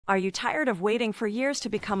Are you tired of waiting for years to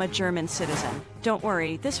become a German citizen? Don't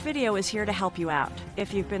worry, this video is here to help you out.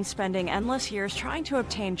 If you've been spending endless years trying to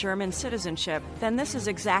obtain German citizenship, then this is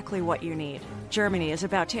exactly what you need. Germany is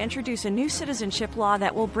about to introduce a new citizenship law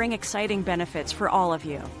that will bring exciting benefits for all of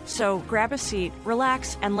you. So grab a seat,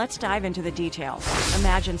 relax, and let's dive into the details.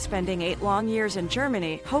 Imagine spending 8 long years in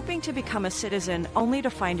Germany, hoping to become a citizen, only to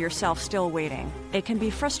find yourself still waiting. It can be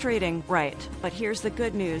frustrating, right? But here's the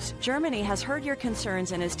good news. Germany has heard your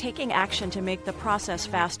concerns and is taking action to make the process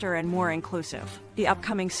faster and more inclusive. The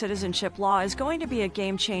upcoming citizenship law is going to be a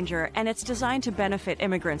game changer, and it's designed to benefit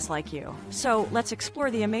immigrants like you. So let's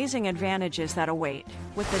explore the amazing advantages that await.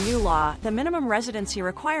 With the new law, the minimum residency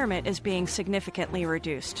requirement is being significantly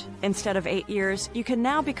reduced. Instead of 8 years, you can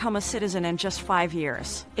now become a citizen in just 5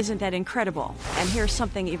 years. Isn't that incredible? And here's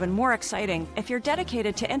something even more exciting. If you're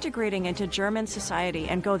dedicated to integrating into German society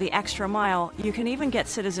and go the extra mile, you can even get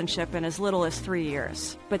citizenship in as little as 3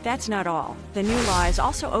 years. But that's not all. The new law is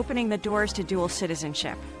also opening the doors to dual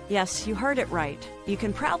citizenship. Yes, you heard it right. You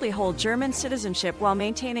can proudly hold German citizenship while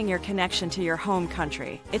maintaining your connection to your home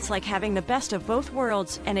country. It's like having the best of both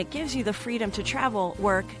worlds, and it gives you the freedom to travel,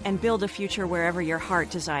 work, and build a future wherever your heart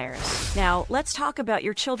desires. Now, let's talk about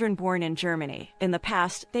your children born in Germany. In the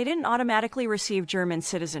past, they didn't automatically receive German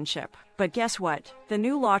citizenship. But guess what? The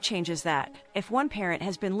new law changes that. If one parent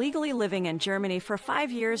has been legally living in Germany for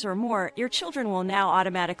 5 years or more, your children will now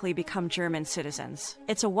automatically become German citizens.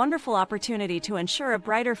 It's a wonderful opportunity to ensure a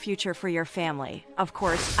brighter future for your family. Of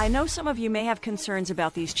course, I know some of you may have concerns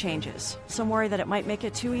about these changes. Some worry that it might make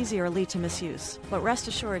it too easy or lead to misuse. But rest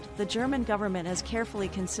assured, the German government has carefully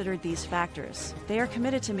considered these factors. They are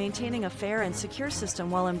committed to maintaining a fair and secure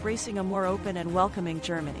system while embracing a more open and welcoming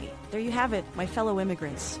Germany. There you have it, my fellow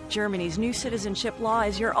immigrants. Germany's new citizenship law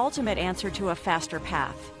is your ultimate answer to a faster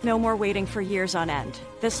path. No more waiting for years on end.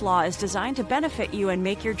 This law is designed to benefit you and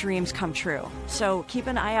make your dreams come true. So keep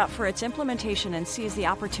an eye out for its implementation and seize the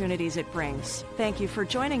opportunities it brings. Thank you for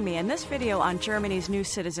joining me in this video on Germany's new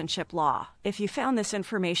citizenship law. If you found this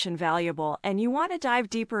information valuable and you want to dive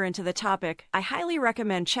deeper into the topic, I highly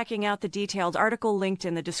recommend checking out the detailed article linked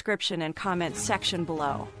in the description and comments section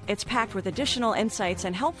below. It's packed with additional insights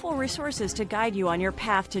and helpful resources to guide you on your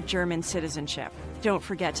path to German citizenship. Don't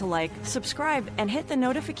forget to like, subscribe, and hit the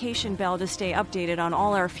notification bell to stay updated on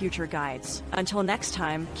all our future guides. Until next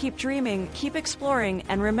time, keep dreaming, keep exploring,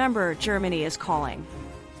 and remember, Germany is calling.